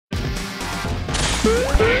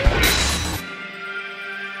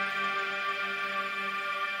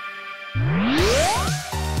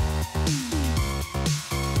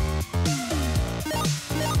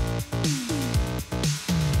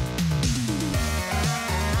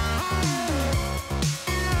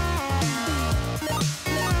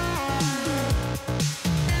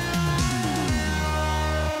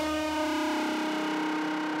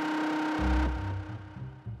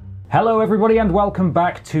Hello everybody and welcome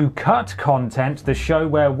back to Cut Content, the show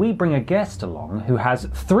where we bring a guest along who has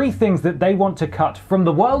 3 things that they want to cut from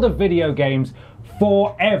the world of video games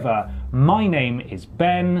forever. My name is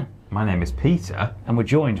Ben. My name is Peter. And we're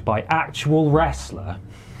joined by actual wrestler,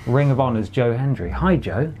 Ring of Honor's Joe Hendry. Hi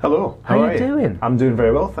Joe. Hello. How are you doing? I'm doing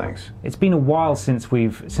very well, thanks. It's been a while since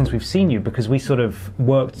we've seen you because we sort of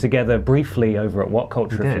worked together briefly over at What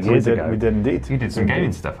Culture a few years ago. We did indeed. You did some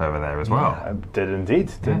gaming stuff over there as well. I did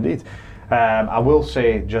indeed. I will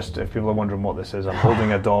say, just if people are wondering what this is, I'm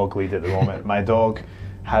holding a dog lead at the moment. My dog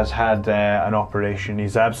has had an operation.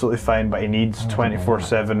 He's absolutely fine, but he needs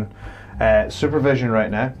 24/7 supervision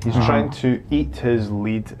right now. He's trying to eat his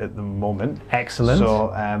lead at the moment. Excellent.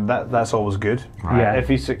 So that's always good. Right. Yeah. If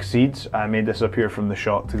he succeeds, I may disappear from the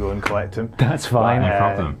shot to go and collect him. That's fine. No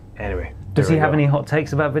problem. Anyway. Does he have any hot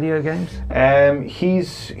takes about video games?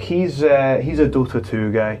 He's a Dota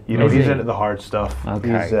 2 guy. You know, he's into the hard stuff.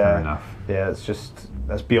 Okay, fair enough. Yeah,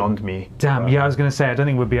 that's beyond me. Damn, yeah, I was going to say, I don't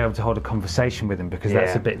think we'd be able to hold a conversation with him because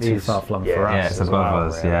that's a bit too far-flung for us. Yeah, it's above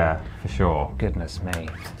us, really. Yeah, for sure. Goodness me.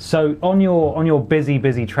 So, on your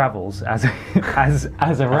busy travels as a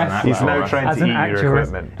wrestler, he's now trying to eat your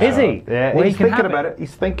equipment. Is he? Yeah, well, he's thinking about it.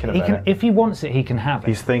 He's thinking about it. If he wants it, he can have it.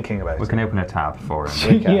 He's thinking about it. We can open a tab for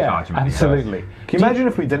him. Yeah, absolutely. Can you imagine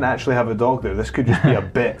if we didn't actually have a dog there? This could just be a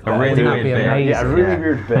bit. A really weird bit. Amazing. Yeah, a really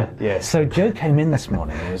weird bit. Yeah. So Joe came in this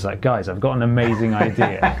morning and he was like, guys, I've got an amazing idea.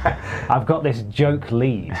 I've got this joke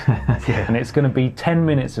lead and it's going to be 10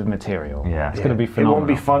 minutes of material. Yeah. It's going to be phenomenal. It won't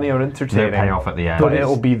be funny or entertaining. It'll pay off at the end. But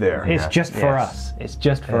it'll be there. It's just for us. It's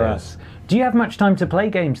just for us. Do you have much time to play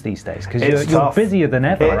games these days? Because you're busier than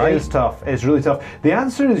ever, right? It is tough. It's really tough. The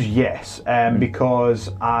answer is yes, because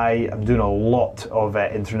I am doing a lot of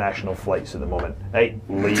international flights at the moment. Hey,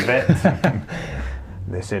 leave it.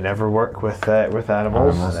 They say never work with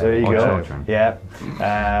animals. There you go. Children.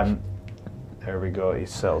 Yeah. There we go,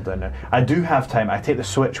 he's settled in there. I do have time. I take the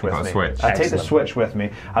Switch with me. I take the Switch with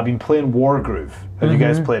me. I've been playing Wargroove. Have you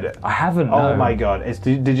guys played it? I haven't, Oh no. my god.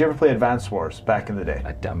 Did you ever play Advance Wars back in the day?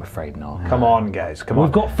 I'm afraid not. Come on, guys. Come on.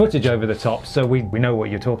 We've got footage over the top, so we know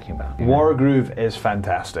what you're talking about. Wargroove is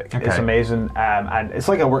fantastic. Okay. It's amazing, and it's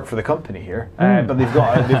like I work for the company here. But they've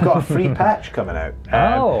got a free patch coming out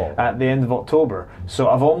at the end of October. So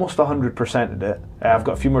I've almost 100%ed it. I've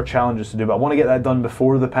got a few more challenges to do, but I want to get that done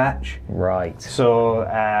before the patch. Right. So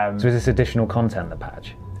is this additional content, the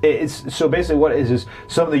patch? So basically what it is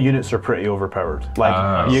some of the units are pretty overpowered.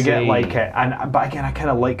 Like you get like but again I kind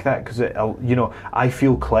of like that because I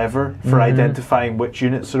feel clever for identifying which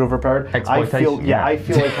units are overpowered. I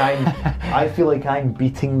feel like I'm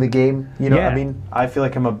beating the game. You know what I mean? I feel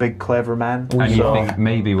like I'm a big clever man. And you think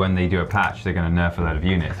maybe when they do a patch they're going to nerf a load of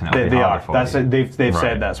units and it'll be harder for you. They've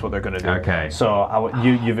said that's what they're going to do. Okay. So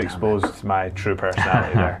you've exposed my true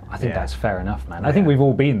personality there. I think that's fair enough, man. I think we've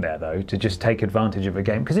all been there though, to just take advantage of a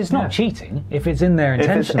game. Because it's not cheating if it's in there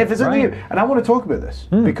intentionally. If it's in the game. And I want to talk about this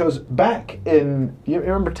because back in, you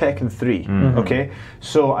remember Tekken 3, okay?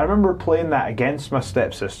 So I remember playing that against my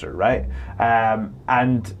stepsister, right?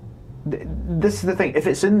 And this is the thing, if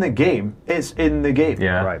it's in the game, it's in the game.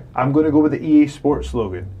 Yeah. Right. I'm going to go with the EA Sports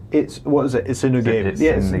slogan. What is it? It's in the game. It's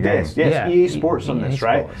in the game. Yes, EA Sports on EA this,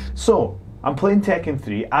 right? Sports. So I'm playing Tekken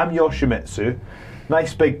 3, I'm Yoshimitsu,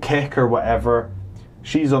 nice big kick or whatever.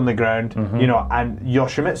 She's on the ground, and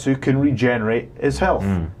Yoshimitsu can regenerate his health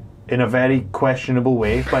in a very questionable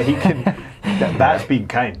way, but he can. That's being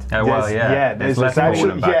kind. It's less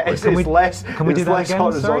actually, it's less. Can we do that again?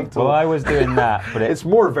 Horizontal. Well, I was doing that, but it's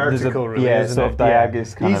more vertical, really. Yeah, isn't sort of it? diagonal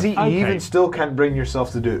kind of. You even still can't bring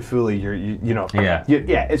yourself to do it fully.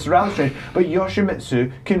 It's rather strange. But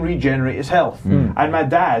Yoshimitsu can regenerate his health, and my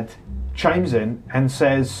dad chimes in and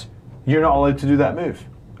says, "You're not allowed to do that move."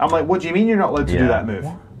 I'm like, what do you mean you're not allowed to do that move?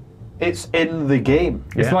 What? It's in the game.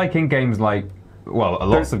 It's like in games like well,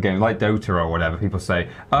 lots of games like Dota or whatever, people say,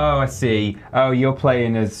 "Oh, I see. Oh, you're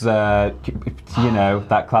playing as, you know,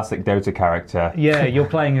 that classic Dota character." Yeah, you're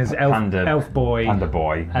playing as Elf Boy. Panda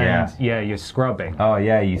Boy. And you're scrubbing. Oh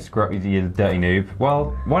yeah, you dirty noob.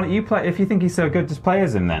 Well, why don't you play? If you think he's so good, just play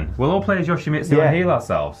as him then. We'll all play as Yoshimitsu and heal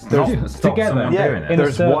ourselves. Not stop someone doing it.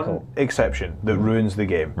 There's one exception that ruins the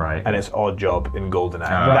game, right? And it's Odd Job in GoldenEye.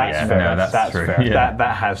 That's fair. No, that's true. Fair. Yeah.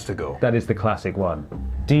 That has to go. That is the classic one.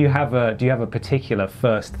 Do you have a particular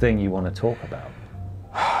first thing you want to talk about?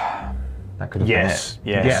 That could have yes,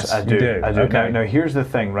 been it. Yes, I do. I do. Okay. Now, here's the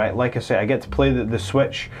thing, right? Like I say, I get to play the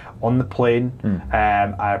Switch on the plane.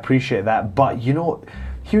 I appreciate that. But, you know,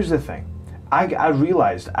 here's the thing. I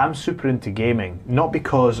realised I'm super into gaming, not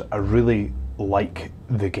because I really like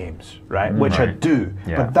the games, right? Which I do,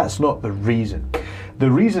 but that's not the reason. The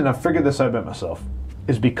reason I figured this out about myself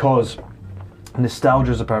is because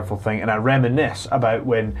nostalgia is a powerful thing, and I reminisce about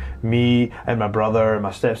when me and my brother and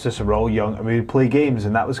my stepsister were all young and we would play games,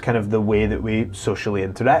 and that was kind of the way that we socially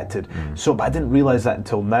interacted. So, but I didn't realise that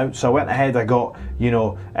until now. So I went ahead, I got, you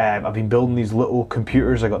know, I've been building these little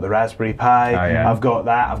computers. I got the Raspberry Pi, I've got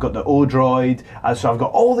that, I've got the Odroid, so I've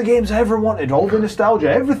got all the games I ever wanted, all the nostalgia,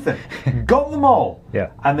 everything. Got them all.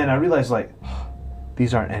 Yeah. And then I realised, like,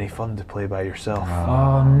 these aren't any fun to play by yourself.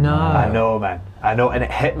 Oh no. I know, man. I know, and it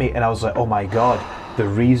hit me, and I was like, oh my God, the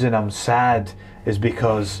reason I'm sad is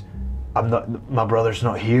because my brother's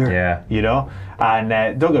not here. Yeah. You know?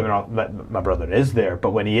 And don't get me wrong, my brother is there, but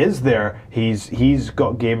when he is there, he's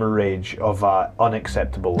got gamer rage of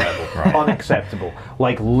unacceptable level. Unacceptable.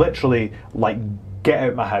 Like, literally, like, get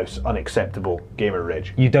out my house, unacceptable gamer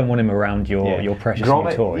rage. You don't want him around your precious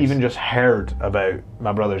new toys. Even just heard about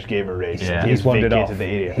my brother's gamer rage. Yeah. He's wandered off. The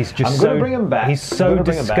area. He's just I'm going to bring him back. He's so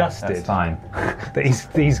disgusted. That's fine. That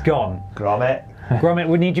he's gone. Gromit. Gromit,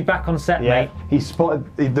 we need you back on set, mate. He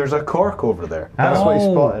spotted. There's a cork over there. That's what he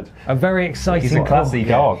spotted. A very exciting. He's a classy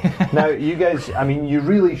dog. Now, you guys, I mean, you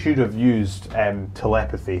really should have used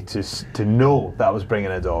telepathy to know that I was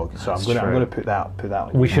bringing a dog. So I'm going to put that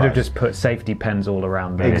on. We should have just put safety pens all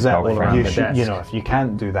around the exactly. all around the desk. You know, if you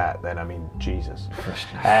can't do that, then I mean, Jesus.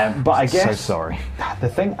 But I guess so sorry. The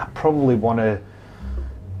thing I probably want to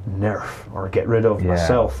nerf or get rid of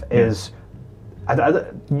myself is.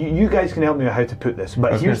 You guys can help me with how to put this,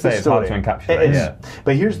 but here's the story. It's hard to encapsulate.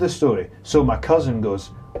 But here's the story. So my cousin goes,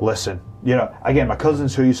 listen, you know, again, my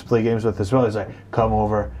cousins who I used to play games with as well, he's like, come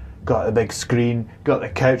over, got the big screen, got the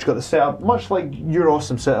couch, got the setup, much like your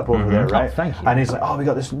awesome setup over there, right? Oh, thank you. And he's like, oh, we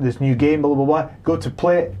got this new game, blah, blah, blah. Go to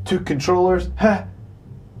play it, 2 controllers.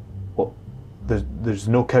 Well, there's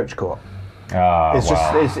no couch co-op.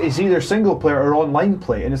 It's either single player or online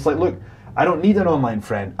play, and it's like, look, I don't need an online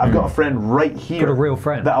friend. I've got a friend right here. Got a real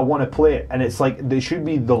friend that I want to play it, and it's like there should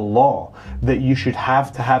be the law that you should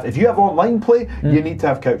have to have. If you have online play, you need to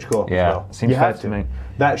have couch co-op. Yeah, as well. seems fair to me.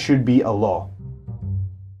 That should be a law.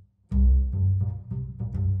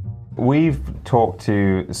 We've talked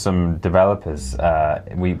to some developers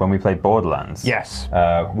when we played Borderlands. Yes.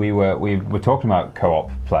 We were talking about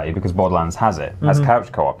co-op play because Borderlands has it. Has couch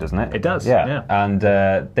co-op, doesn't it? It does. Yeah. And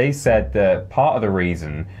they said that part of the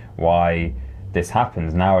reason why this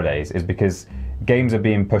happens nowadays is because games are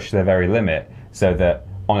being pushed to their very limit, so that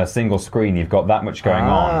on a single screen you've got that much going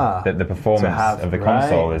on that the performance of the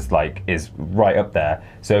console is right up there.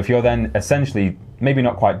 So if you're then essentially maybe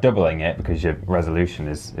not quite doubling it because your resolution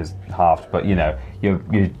is halved, but you know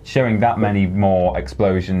you're showing that many more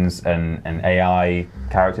explosions and AI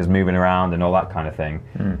characters moving around and all that kind of thing.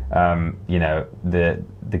 You know,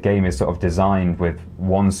 the game is sort of designed with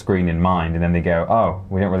one screen in mind, and then they go, oh,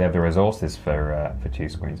 we don't really have the resources for 2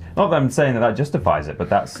 screens. Not that I'm saying that justifies it, but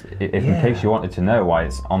that's in case you wanted to know why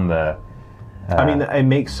it's on the. I mean, it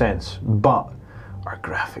makes sense, but our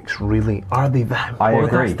graphics really are they that? I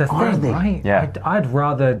agree. That's the thing, right? Yeah. I'd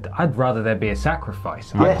rather there be a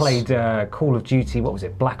sacrifice. Yes. I played Call of Duty. What was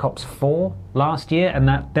it? Black Ops 4 last year, and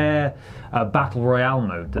that their battle royale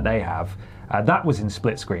mode that they have. That was in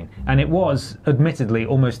split screen, and it was admittedly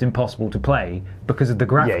almost impossible to play because of the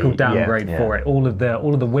graphical downgrade for it. All of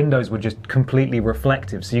the windows were just completely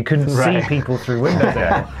reflective, so you couldn't see people through windows.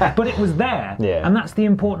 But it was there, and that's the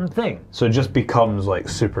important thing. So it just becomes like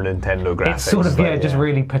Super Nintendo graphics. It's sort of just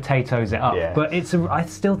really potatoes it up. But I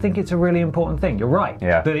still think it's a really important thing. You're right.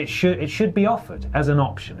 That it should be offered as an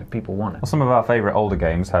option if people want it. Well, some of our favourite older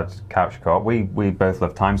games had couch co-op. We both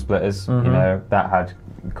love Time Splitters. You know, that had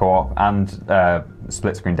co-op and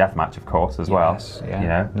split screen deathmatch, of course, as well. Yeah. You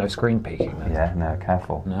know, no screen peeking. Then. Yeah, no,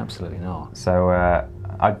 careful. No, absolutely not. So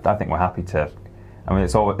I think we're happy to. I mean,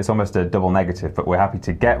 it's almost a double negative, but we're happy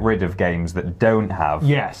to get rid of games that don't have.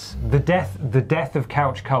 Yes, the death of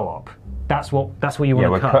couch co-op. That's what you want Yeah,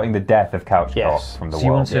 to we're cut. cutting the death of couch Yes. co-op from the So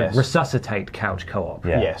you want world. to Yes. resuscitate couch co-op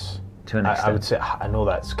Yeah. Yes. to an extent. I would say, I know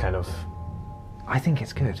that's kind of... I think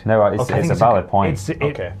it's good. No, it's, Okay. I it's think a valid point.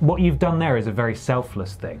 Okay. What you've done there is a very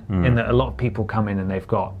selfless thing, in that a lot of people come in and they've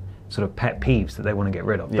got sort of pet peeves that they want to get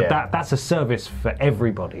rid of. But Yeah. that's a service for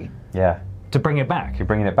everybody Yeah, to bring it back. you're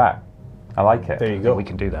bringing it back. I like it. There you go. We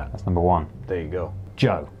can do that. That's number one. There you go.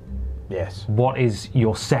 Joe, Yes. what is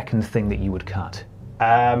your second thing that you would cut?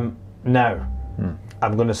 Now,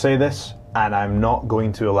 I'm going to say this, and I'm not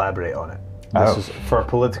going to elaborate on it. This is for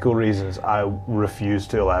political reasons. I refuse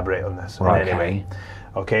to elaborate on this in any way.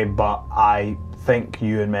 Okay, but I think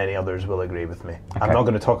you and many others will agree with me. I'm not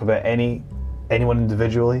going to talk about anyone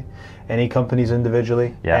individually, any companies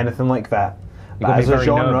individually, anything like that. You've got me very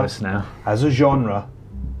nervous now. As a genre,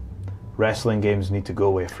 wrestling games need to go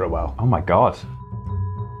away for a while. Oh my god.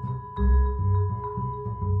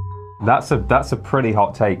 That's a pretty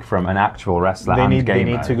hot take from an actual wrestler and gamer. They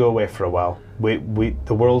need to go away for a while. The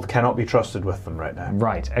world cannot be trusted with them right now.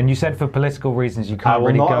 Right, and you said for political reasons you I can't will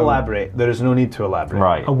really not go... elaborate. There is no need to elaborate.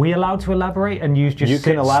 Right. Are we allowed to elaborate and you just You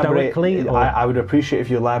sit can elaborate. stoically? Or? I would appreciate if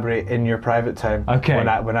you elaborate in your private time. Okay.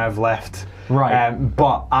 When I've left. Right.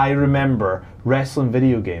 But I remember wrestling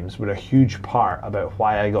video games were a huge part about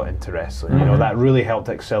why I got into wrestling. You know, that really helped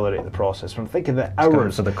accelerate the process. From thinking the hours.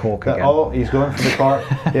 going for the cork that- again. Oh, he's going for the cork.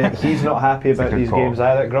 Yeah, he's not happy about good these call. games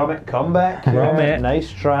either. Gromit, come back. Gromit.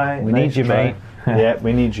 Nice try. We nice need you, try. mate. Yeah,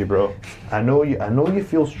 we need you, bro. I know you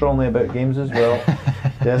feel strongly about games as well.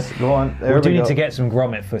 Yes, go on. There We do go. need to get some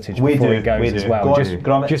Gromit footage We before do, he goes we as do. well. Go on, just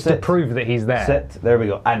Gromit, just to sit. prove that he's there. Sit. There we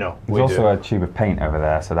go. I know. There's we also do. a tube of paint over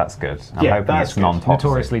there, so that's good. I'm Yeah, hoping that's it's good. non-toxic.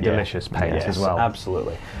 Notoriously Yeah. delicious paint Yes, as well.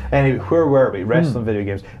 absolutely. Anyway, where were we? Wrestling video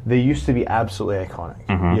games. They used to be absolutely iconic,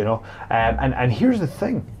 you know. And here's the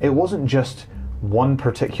thing: it wasn't just one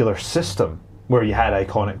particular system where you had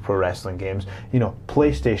iconic pro wrestling games. You know,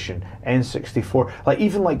 PlayStation, N64,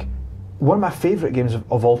 even one of my favourite games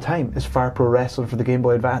of all time is Fire Pro Wrestling for the Game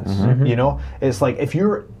Boy Advance. You know, it's like if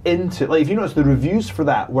you're into, if you notice the reviews for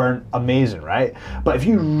that weren't amazing, right? But if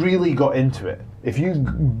you really got into it, if you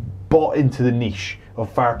bought into the niche of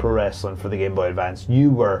Fire Pro Wrestling for the Game Boy Advance,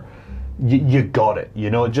 you got it. You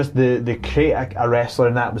know, just the create a wrestler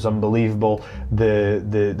in that was unbelievable.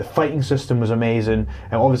 The fighting system was amazing,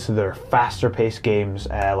 and obviously there are faster paced games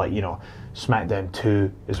SmackDown 2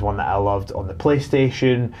 is one that I loved on the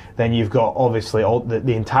PlayStation. Then you've got obviously all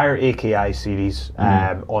the entire AKI series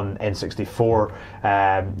on N64.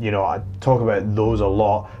 I talk about those a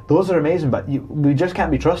lot. Those are amazing, but we just can't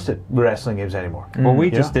be trusted with wrestling games anymore. Well, we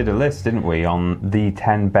just did a list, didn't we, on the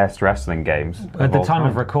 10 best wrestling games. At the all time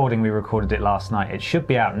of recording, we recorded it last night. It should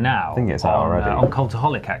be out now. I think it's out already. On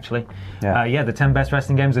Cultaholic, actually. Yeah. The 10 best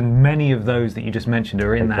wrestling games, and many of those that you just mentioned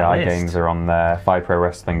are in that AKI list. games are on there. Fire Pro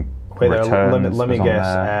Wrestling Wait there, Returns let me was on guess.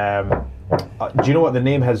 there. Do you know what the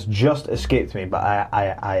name has just escaped me? But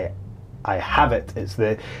I have it. It's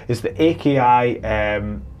the AKI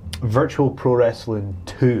Virtual Pro Wrestling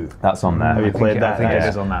 2. That's on there. Have you played that? I think it Yeah.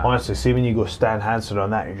 is on that. Honestly, see when you go Stan Hansen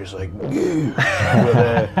on that, you're just like, with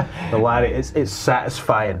the laddie. It's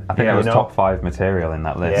satisfying. I think that was you know? top 5 material in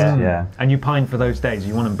that list. Yeah. Yeah. And you pine for those days.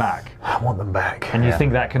 You want them back. I want them back. And you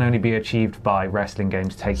think that can only be achieved by wrestling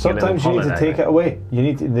games taking Sometimes a you little need to take it away.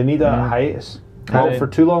 They need a hiatus. Well, for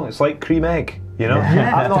too long, it's like cream egg. You know,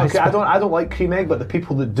 I don't like cream egg, but the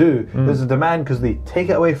people that do, there's a demand because they take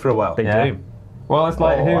it away for a while. They Yeah. do. Well, it's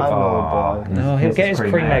like Oh, who? I know, boy. No, he'll get his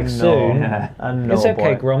cream egg soon. Yeah. I know, It's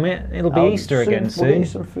okay, boy. Gromit. It'll be Easter again We'll soon. get you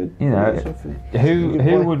some food. You know, We'll get you some food. Who Good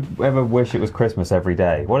boy. would ever wish it was Christmas every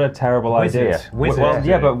day? What a terrible Wizard. idea. Wizard. Well,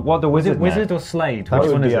 yeah, but what the Was wizard? it Wizard or Slade? That Which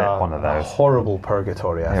would one is be it? One of a those. horrible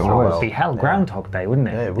purgatory. I It think. would. It'd be hell Groundhog Day, wouldn't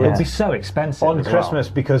it? Yeah, it would. It'd be so expensive. On as well. Christmas,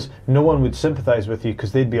 because no one would sympathise with you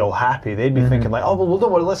because they'd be all happy. They'd be thinking like, oh, well,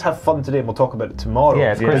 don't worry, let's have fun today and we'll talk about it tomorrow.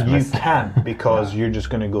 Yeah, it's But you Christmas. can't because you're just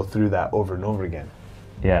going to go through that over and over again.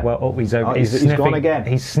 Yeah. Well, he's over. Oh, he's he's sniffing. gone again.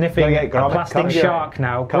 He's sniffing Gotta a get Gromit. plastic Come here. shark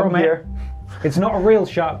now. Come Gromit. here. It's not a real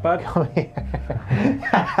shark, bud.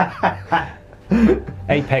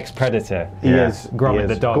 Apex predator. He is. Gromit he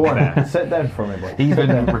the is. dog. Go on, sit down for me, boy.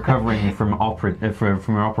 Even recovering from an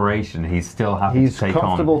operation, he's still happy He's to take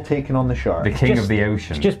comfortable on taking on the shark. the king Just- of the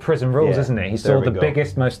ocean. It's just prison rules, Yeah, isn't it? He there saw we the go.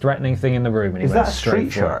 biggest, most threatening thing in the room, and he Is went that a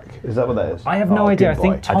straight street for it. shark? Is that what that is? I have no Oh, idea. I good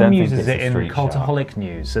think boy. I Tom don't think uses it's a it in street shark. Cultaholic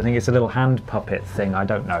News. I think it's a little hand puppet thing. I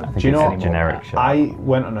don't know. Do you know, it's a generic shark. I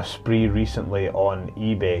went on a spree recently on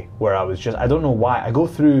eBay where I don't know why, I go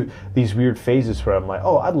through these weird phases where I'm like,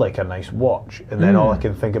 oh, I'd like a nice watch. watch, and then all I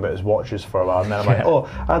can think about is watches for a while, and then I'm like, oh,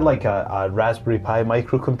 I'd like a Raspberry Pi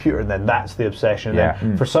microcomputer, and then that's the obsession. And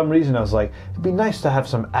then for some reason I was like, it'd be nice to have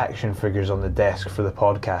some action figures on the desk for the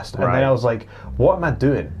podcast, and then I was like, what am I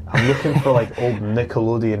doing? I'm looking for like old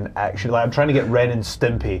Nickelodeon action. Like I'm trying to get Ren and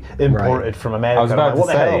Stimpy imported from America. I was about like,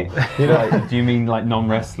 to say, what the hell? You know? like, do you mean like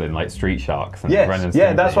non-wrestling, like Street Sharks? And Yes, Ren and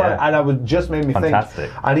yeah, Stimpy? that's why, and I would just made me Fantastic.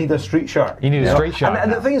 think. I need a Street Shark. You need a Street Shark.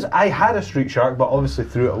 And the thing is, I had a Street Shark, but obviously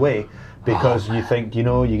threw it away because you think, you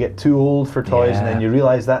know, you get too old for toys, and then you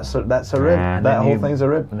realise that's a rib. That whole thing's a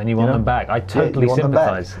rib. And then you want them back. I totally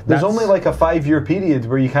sympathise. There's only like a 5-year period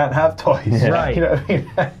where you can't have toys. Right. You know what I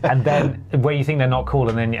mean? And then where you think they're not cool,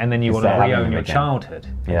 and then you want to re-own your childhood.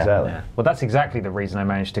 Exactly. Yeah. Well, that's exactly the reason I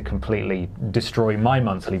managed to completely destroy my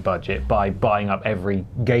monthly budget by buying up every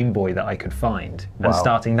Game Boy that I could find and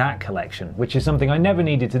starting that collection, which is something I never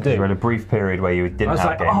needed to do. You had a brief period where you didn't I was have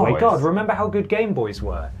like, Game oh Boys. my god, remember how good Game Boys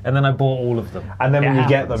were? And then I bought all of them. And then when you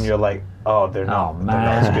get them, you're like, oh, they're not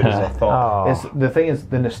as good as I thought. The thing is,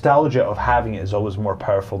 the nostalgia of having it is always more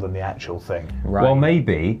powerful than the actual thing. Right. Well,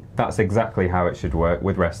 maybe that's exactly how it should work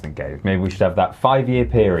with wrestling games. Maybe we should have that 5-year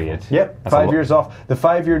period. Yep, That's 5 years off. The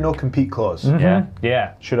 5-year no compete clause.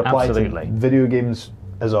 Yeah, Should apply absolutely. to video games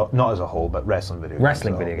not as a whole, but wrestling video games.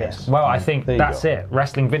 Wrestling video games. Well, I think that's it.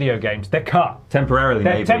 Wrestling video games, they're cut. Temporarily,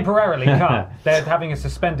 They're maybe. temporarily cut. They're having a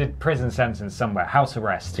suspended prison sentence somewhere. House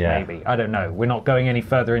arrest, maybe. I don't know. We're not going any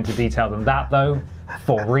further into detail than that, though,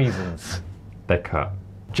 for reasons. They're cut.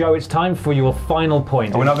 Joe, it's time for your final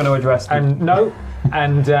point. We're not going to address the...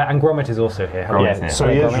 And Gromit is also here. Hello. Yeah, so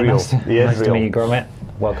he is real. Nice to meet you, Gromit.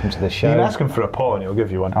 Welcome to the show. You can ask him for a paw and he'll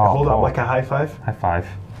give you one. Oh, Hold up paw. like a high five. High five.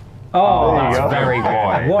 Oh, There you that's go. very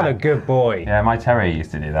good. Boy. What a good boy. Yeah, my terrier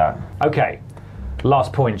used to do that. Okay,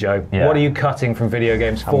 last point, Joe. Yeah. What are you cutting from video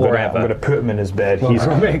games I'm forever? going to put him in his bed. Well,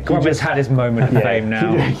 Gromit's had his moment of fame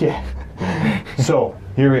now. Yeah. So,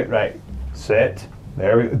 here we right. Sit.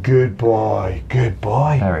 There we go. Good boy. Good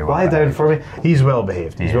boy. Very well Lie down behaved. for me. He's well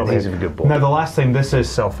behaved. He's He well is. behaved. He's a good boy. Now, the last thing, this is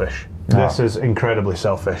selfish. This is incredibly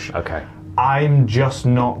selfish. Okay. I'm just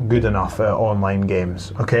not good enough at online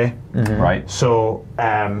games, okay? Right. So,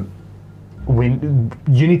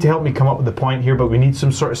 you need to help me come up with the point here, but we need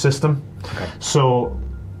some sort of system. Okay. So,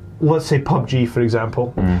 let's say PUBG, for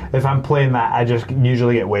example. If I'm playing that, I just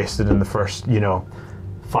usually get wasted in the first,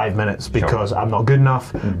 5 minutes because I'm not good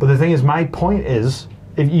enough. But the thing is, my point is,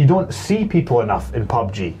 if you don't see people enough in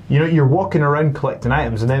PUBG, you're walking around collecting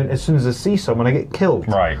items, and then as soon as I see someone, I get killed.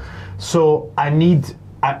 Right. So I need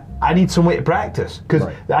some way to practice, because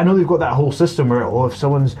I know they've got that whole system where, if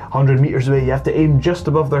someone's 100 meters away, you have to aim just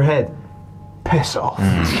above their head. Piss off.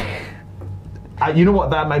 You know what?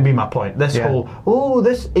 That might be my point. This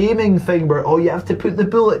this aiming thing where you have to put the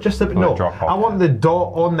bullet just up. No, drop off. I want the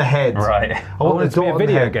dot on the head. Right. I want it to be a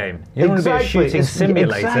video game. You don't want to be a shooting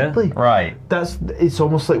simulator. Exactly. Right. It's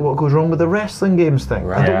almost like what goes wrong with the wrestling games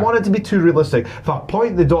thing. I don't want it to be too realistic. If I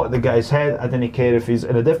point the dot at the guy's head, I don't care if he's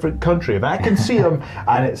in a different country. If I can see him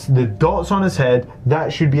and it's the dots on his head,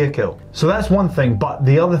 that should be a kill. So that's one thing. But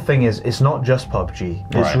the other thing is, it's not just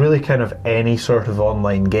PUBG. It's really kind of any sort of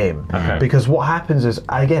online game. Okay. Because what happens is,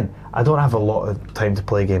 again, I don't have a lot of time to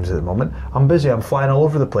play games at the moment. I'm busy. I'm flying all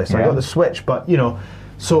over the place. I got the Switch, but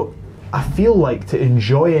so I feel like to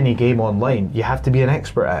enjoy any game online, you have to be an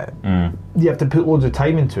expert at it. You have to put loads of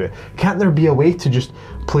time into it. Can't there be a way to just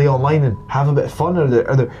play online and have a bit of fun? Are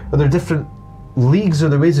there different leagues? Are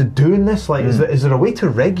there ways of doing this? Like, is there a way to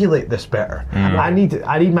regulate this better? I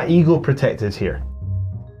need my ego protected here.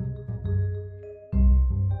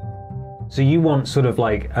 So you want sort of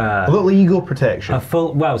like A little ego protection.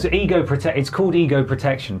 It's called ego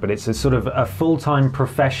protection, but it's a sort of a full-time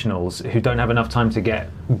professionals who don't have enough time to get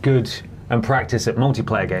good and practice at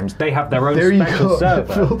multiplayer games. They have their own special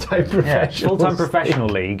server. Full-time professional. Full-time professional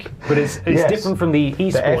league, but it's different from the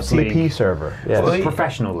esports the FTP league. server. It's Well,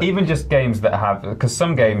 professional league. Even just games that have, because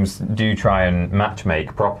some games do try and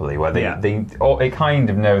matchmake properly, where it kind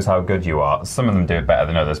of knows how good you are. Some of them do it better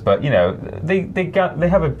than others, but they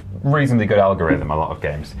have a reasonably good algorithm. A lot of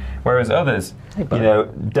games, whereas others,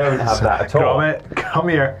 don't have that at all. Gromit, come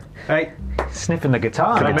here. Hey. Sniffing the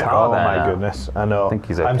guitar. Oh my goodness, I know. I think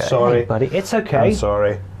he's okay. I'm sorry. Hey, buddy, it's okay. I'm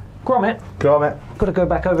sorry. Gromit, Gromit, got to go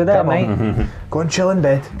back over there, mate. go and chill in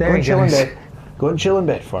bed. There Go he and chill in goes. bed. Go and chill in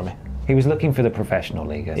bed for me. He was looking for the professional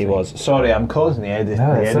league. He was. Sorry, I'm causing the edit.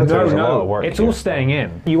 No, the it's editor okay. has a lot of work It's here. all staying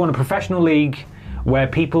in. You want a professional league where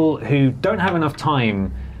people who don't have enough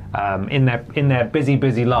time in their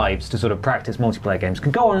busy lives to sort of practice multiplayer games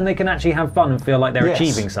can go on and they can actually have fun and feel like they're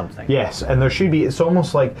achieving something. Yes, and there should be. It's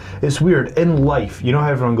almost like, it's weird in life. You know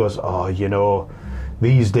how everyone goes,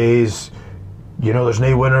 these days there's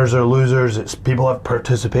no winners or losers. It's people have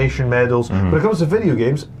participation medals. When it comes to video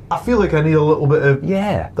games, I feel like I need a little bit of a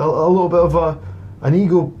little bit of an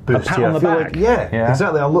ego boost. A pat here. on the I feel back. like,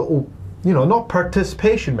 exactly. A little, not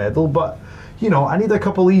participation medal, but I need a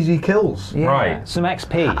couple easy kills. Yeah. Right. Some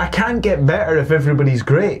XP. I can't get better if everybody's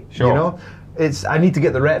great. Sure. I need to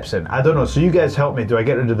get the reps in. I don't know. So you guys help me. Do I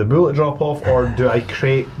get rid of the bullet drop off, or do I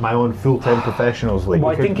create my own full-time professionals league?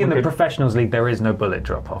 Well, I think in the professionals league there is no bullet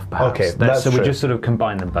drop off. Perhaps. Okay, that's so we true. just sort of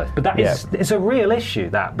combine them both. But it's a real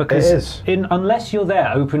issue because It is. Unless you're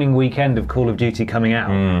there opening weekend of Call of Duty coming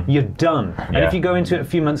out, you're done. And if you go into it a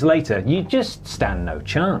few months later, you just stand no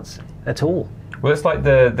chance at all. Well, it's like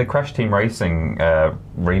the Crash Team Racing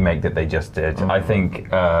remake that they just did. I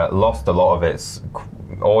think lost a lot of its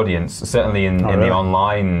audience, certainly in the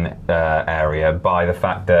online area, by the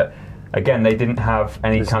fact that, again, they didn't have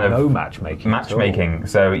any kind of matchmaking.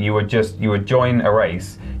 So you would join a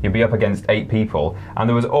race, you'd be up against 8 people, and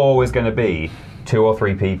there was always going to be 2 or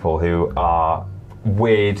 3 people who are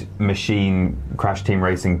weird machine Crash Team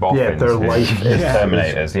Racing boffins. their life is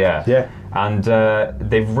Terminators. Yeah. And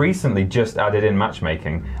they've recently just added in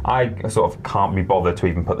matchmaking. I sort of can't be bothered to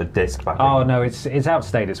even put the disc back in. Oh no, it's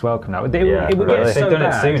outstayed its welcome now. It would But get if so they've done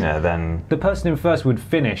bad. it sooner, then The person in first would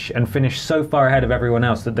finish so far ahead of everyone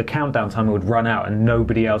else that the countdown timer would run out and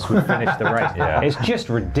nobody else would finish the race. It's just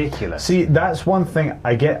ridiculous. See, that's one thing.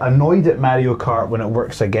 I get annoyed at Mario Kart when it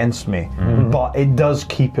works against me, but it does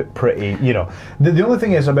keep it pretty. The only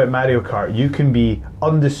thing is about Mario Kart, you can be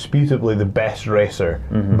undisputably the best racer,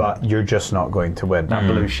 but you're just not going to win. That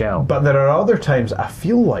blue shell. But there are other times, I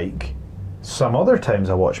feel like, some other times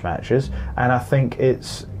I watch matches, and I think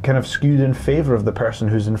it's kind of skewed in favour of the person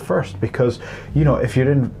who's in first, because, if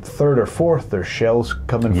you're in third or fourth, there's shells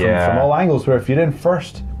coming from all angles, where if you're in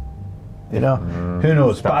first, who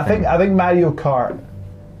knows? But I think Mario Kart,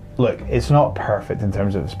 look, it's not perfect in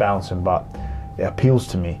terms of its balancing, but it appeals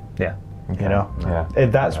to me. Yeah.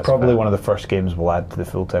 That's probably one of the first games we'll add to the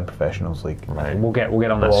full-time professionals league. right. We'll get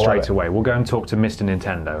on that We'll straight love it. away. We'll go and talk to Mr.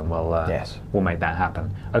 Nintendo, and we'll make that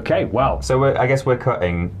happen. Okay, well. So I guess we're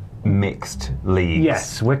cutting mixed leagues.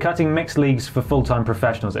 Yes, we're cutting mixed leagues for full-time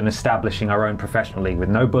professionals and establishing our own professional league with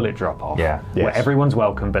no bullet drop-off. Yeah. Where Yes. everyone's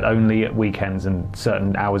welcome, but only at weekends and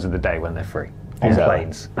certain hours of the day when they're free. On Exactly.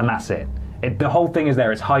 planes. And that's it. The whole thing is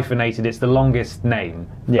there. It's hyphenated. It's the longest name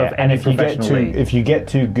of And any if you get professional league. if you get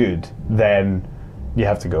too good, then you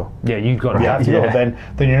have to go. Yeah, you've got to You have to go. Yeah.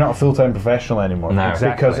 Then you're not a full-time professional anymore. No.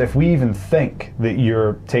 Exactly. Because if we even think that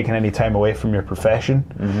you're taking any time away from your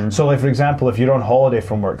profession, so like for example, if you're on holiday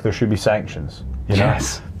from work, there should be sanctions.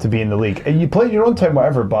 Yes. To be in the league, and you play at your own time,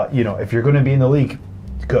 whatever. But if you're going to be in the league,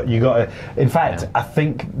 you got to. In fact, I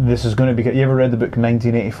think this is going to be. You ever read the book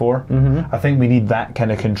 1984? I think we need that kind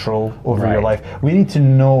of control over your Right. life. We need to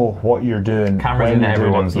know what you're doing. Cameras when in you're doing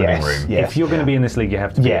everyone's it. living Yes, room. Yes. If you're going to be in this league, you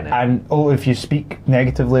have to be in it. And if you speak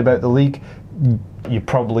negatively about the league, you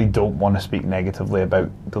probably don't want to speak negatively about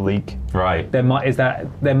the league. Right. There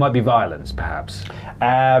might be violence, perhaps.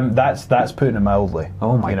 That's putting it mildly.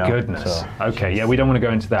 Oh my you know, goodness. so- Okay, yeah, we don't want to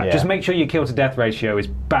go into that. Yeah. Just make sure your kill to death ratio is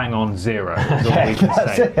bang on 0. Is all we can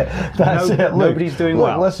That's say. it. That's it. Look, Nobody's doing look,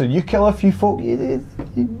 well. Listen, you kill a few folk, you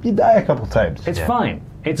die a couple times. It's fine.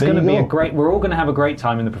 It's There going to you be go. we're all going to have a great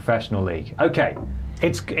time in the professional league. Okay,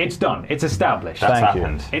 it's done. It's established. That's Thank you.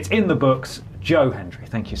 happened. It's in the books. Joe Hendry,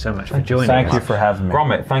 thank you so much for joining Thank us. you for having me.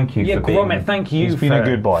 Gromit, thank you Yeah, for being... Gromit, thank you He's been for, a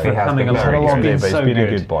good boy. for He has coming been along. very It's been a long good. day, It's but he's so been a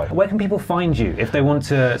good. good boy. Where can people find you if they want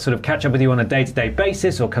to sort of catch up with you on a day-to-day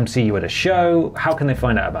basis or come see you at a show? How can they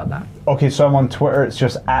find out about that? Okay, so I'm on Twitter. It's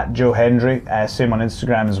just at Joe Hendry. Same on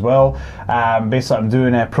Instagram as well. Basically, I'm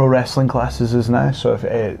doing pro wrestling classes now. So if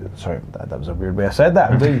sorry, that was a weird way I said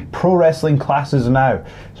that. I'm doing pro wrestling classes now.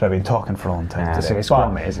 So I've been talking for a long time today. so it's But,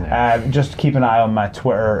 Gromit, isn't it? Just keep an eye on my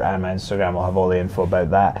Twitter and my Instagram. I'll have all the info about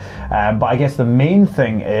that. But I guess the main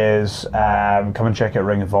thing is come and check out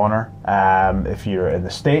Ring of Honor. If you're in the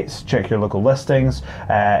States, check your local listings.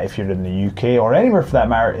 If you're in the UK or anywhere for that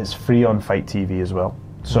matter, it's free on Fight TV as well.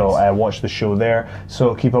 So watch the show there.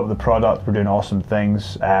 So keep up with the product. We're doing awesome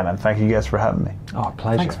things. And thank you guys for having me. Oh,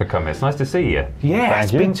 pleasure. Thanks for coming. It's nice to see you. Yeah, Thank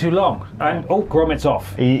it's you. been too long. And Gromit's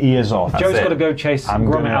off. He is off. Joe's it. got to go chase I'm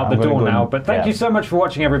Gromit gonna- out the I'm gonna door go now. and- But thank yeah. you so much for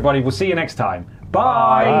watching, everybody. We'll see you next time.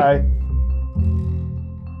 Bye. Bye.